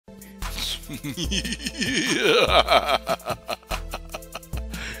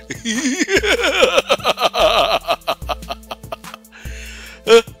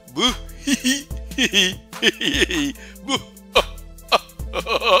Boo. Boo.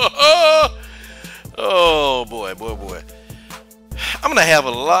 Oh boy, boy, boy. I'm gonna have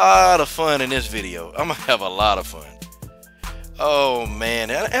a lot of fun in this video. I'm gonna have a lot of fun. Oh man,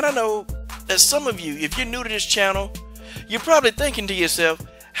 and I know that some of you, if you're new to this channel, you're probably thinking to yourself,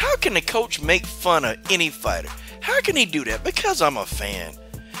 how can the coach make fun of any fighter? How can he do that? Because I'm a fan.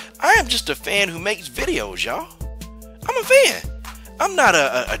 I am just a fan who makes videos, y'all. I'm a fan. I'm not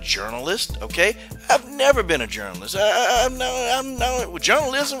a journalist, okay? I've never been a journalist. I'm no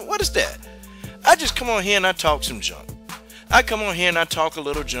journalism. What is that? I just come on here and I talk some junk. I come on here and I talk a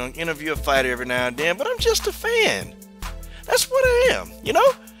little junk, interview a fighter every now and then, but I'm just a fan. That's what I am, you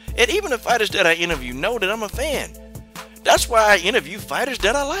know? And even the fighters that I interview know that I'm a fan. That's why I interview fighters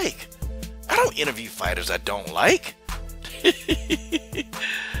that I like. I don't interview fighters I don't like.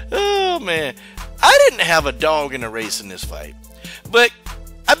 Oh man, I didn't have a dog in the race in this fight, but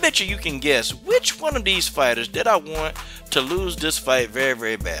I bet you can guess which one of these fighters did I want to lose this fight very,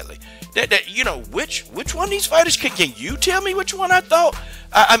 very badly. You know, which one of these fighters, can you tell me which one I thought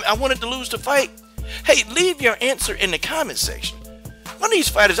I wanted to lose the fight? Hey, leave your answer in the comment section. One of these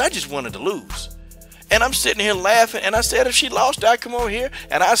fighters I just wanted to lose. And I'm sitting here laughing, and I said if she lost, I'd come over here,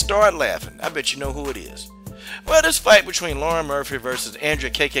 and I start laughing. I bet you know who it is. Well, this fight between Lauren Murphy versus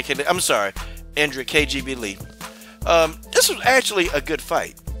Andrea Andrea KGB Lee. This was actually a good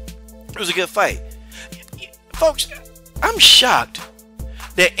fight. It was a good fight. Folks, I'm shocked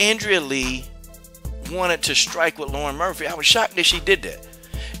that Andrea Lee wanted to strike with Lauren Murphy. I was shocked that she did that.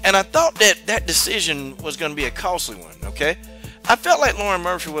 And I thought that decision was going to be a costly one, okay? I felt like Lauren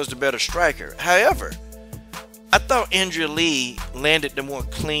Murphy was the better striker. However, I thought Andrea Lee landed the more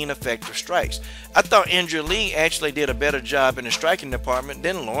clean, effective strikes. I thought Andrea Lee actually did a better job in the striking department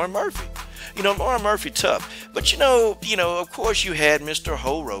than Lauren Murphy. You know, Lauren Murphy tough. But you know, of course you had Mr.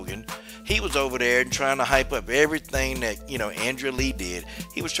 Ho Rogan. He was over there and trying to hype up everything that, you know, Andrea Lee did.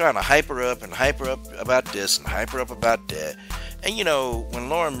 He was trying to hype her up about this and hype her up about that. And you know, when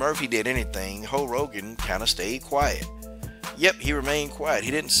Lauren Murphy did anything, Ho Rogan kind of stayed quiet. Yep, he remained quiet.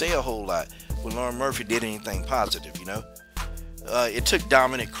 He didn't say a whole lot when Lauren Murphy did anything positive, you know. It took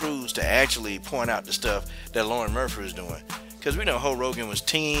Dominic Cruz to actually point out the stuff that Lauren Murphy was doing. Because we know Ho Rogan was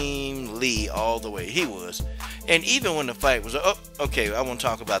Team Lee all the way. He was. And even when the fight was, oh, okay, I won't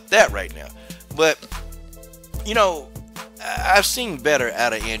talk about that right now. But, you know, I've seen better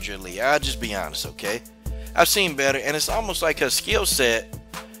out of Andrea Lee. I'll just be honest, okay? I've seen better, and it's almost like her skill set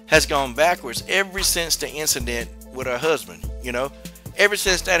has gone backwards ever since the incident with her husband, you know? Ever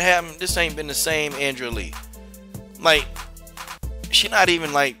since that happened, this ain't been the same Andrea Lee. Like, she not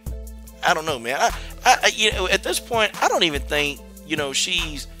even like, I don't know, man. You know, at this point, I don't even think, you know,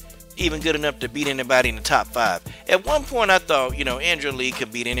 she's even good enough to beat anybody in the top 5. At one point, I thought, you know, Andrea Lee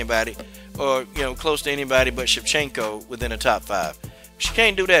could beat anybody, or, you know, close to anybody but Shevchenko within the top 5. She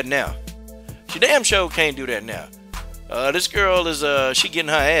can't do that now. She damn sure can't do that now. This girl is, she getting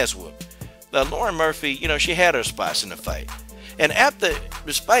her ass whooped. Lauren Murphy, you know, she had her spots in the fight. And after,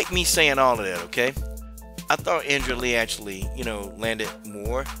 despite me saying all of that, okay, I thought Andrea Lee actually, you know, landed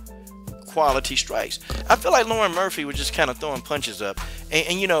more quality strikes. I feel like Lauren Murphy was just kind of throwing punches up.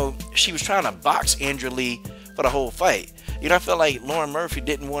 And you know, she was trying to box Andrea Lee for the whole fight. You know, I felt like Lauren Murphy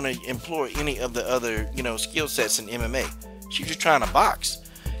didn't want to employ any of the other, you know, skill sets in MMA. She was just trying to box.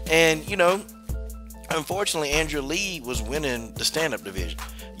 And, you know, unfortunately, Andrea Lee was winning the stand-up division.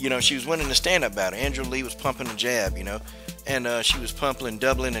 You know, she was winning the stand-up battle. Andrea Lee was pumping the jab, you know. And she was pumping,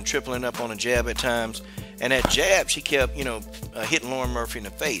 doubling, and tripling up on the jab at times. And that jab, she kept, you know, hitting Lauren Murphy in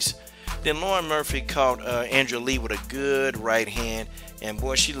the face. Then Lauren Murphy caught Andrea Lee with a good right hand. And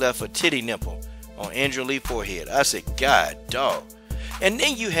boy, she left a titty nipple on Andrea Lee's forehead. I said, God, dog. And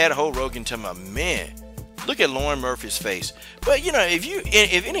then you had Ho Rogan tell me, man, look at Lauren Murphy's face. But, you know,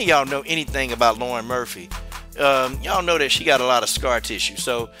 if any of y'all know anything about Lauren Murphy, y'all know that she got a lot of scar tissue.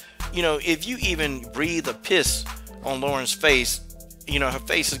 So, you know, if you even breathe a piss on Lauren's face, you know, her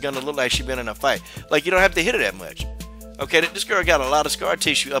face is going to look like she's been in a fight. Like, you don't have to hit her that much. Okay, this girl got a lot of scar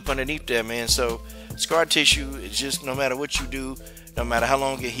tissue up underneath there, man. So, scar tissue is just, no matter what you do, no matter how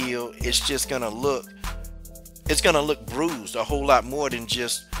long it heals, it's just going to look, it's going to look bruised a whole lot more than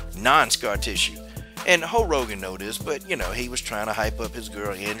just non-scar tissue. And Ho Rogan know this, but, you know, he was trying to hype up his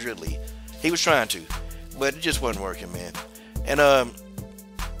girl, Andrea Lee. He was trying to, but it just wasn't working, man. And,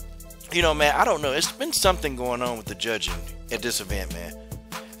 you know, man, I don't know. It's been something going on with the judging at this event, man.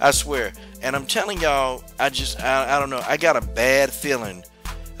 I swear. And I'm telling y'all, I don't know. I got a bad feeling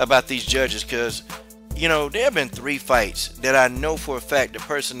about these judges, because there have been 3 fights that I know for a fact the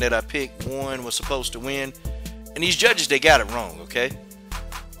person that I picked won, was supposed to win, and these judges, they got it wrong. Okay,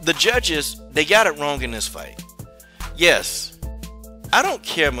 the judges, they got it wrong in this fight. Yes, I don't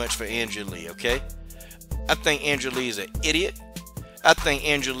care much for Andrea Lee. Okay, I think Andrea Lee is an idiot. I think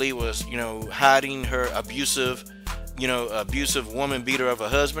Andrea Lee was, hiding her abusive woman beater of a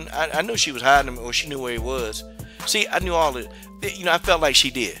husband. I knew she was hiding him, or she knew where he was. See, I knew all of it. I felt like she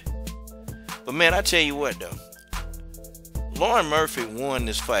did. But man, I tell you what though, Lauren Murphy won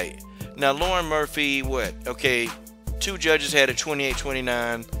this fight. Now Lauren Murphy, what? Okay, 2 judges had a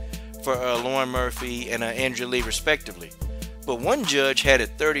 28-29 for Lauren Murphy and Andrea Lee respectively. But 1 judge had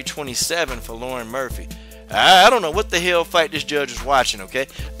it 30-27 for Lauren Murphy. I don't know what the hell fight this judge was watching, okay?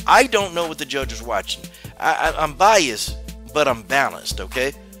 I don't know what the judge was watching. I'm biased, but I'm balanced,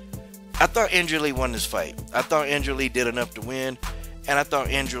 okay? I thought Andrea Lee won this fight. I thought Andrea Lee did enough to win, and I thought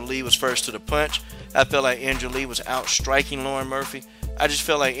Andrea Lee was first to the punch. I felt like Andrea Lee was out striking Lauren Murphy. I just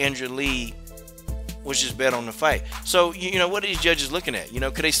felt like Andrea Lee was just bet on the fight. So, what are these judges looking at?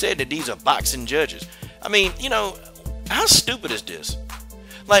 Because they said that these are boxing judges. I mean, how stupid is this?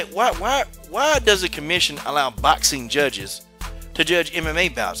 Like, why does the commission allow boxing judges to judge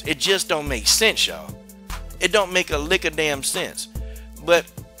MMA bouts? It just don't make sense, y'all. It don't make a lick of damn sense. But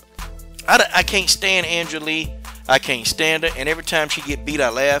I can't stand Andrea Lee. I can't stand her. And every time she get beat, I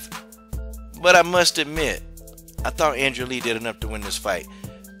laugh. But I must admit, I thought Andrea Lee did enough to win this fight.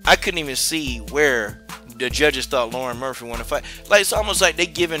 I couldn't even see where the judges thought Lauren Murphy won the fight. Like, it's almost like they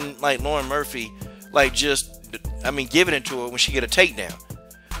giving Lauren Murphy giving it to her when she get a takedown.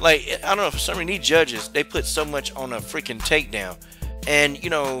 Like, I don't know, for some reason these judges, they put so much on a freaking takedown. And,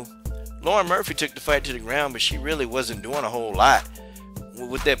 Lauren Murphy took the fight to the ground, but she really wasn't doing a whole lot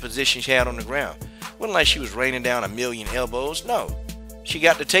with that position she had on the ground. It wasn't like she was raining down a million elbows. No. She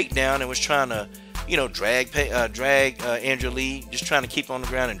got the takedown and was trying to, drag Andrea Lee, just trying to keep her on the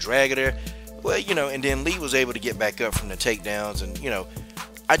ground and drag her there. Well, and then Lee was able to get back up from the takedowns. And,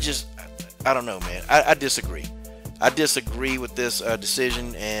 I don't know, man. I disagree. I disagree with this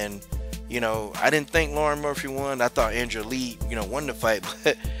decision, and I didn't think Lauren Murphy won. I thought Andrea Lee, won the fight.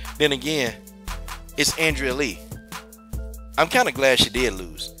 But then again, it's Andrea Lee. I'm kind of glad she did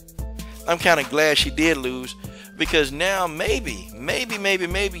lose. I'm kind of glad she did lose, because now maybe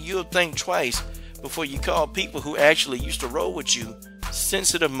you'll think twice before you call people who actually used to roll with you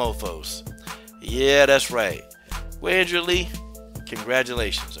sensitive mofos. Yeah, that's right. Well, Andrea Lee,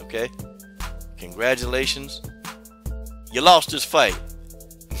 congratulations, okay? Congratulations. You lost this fight.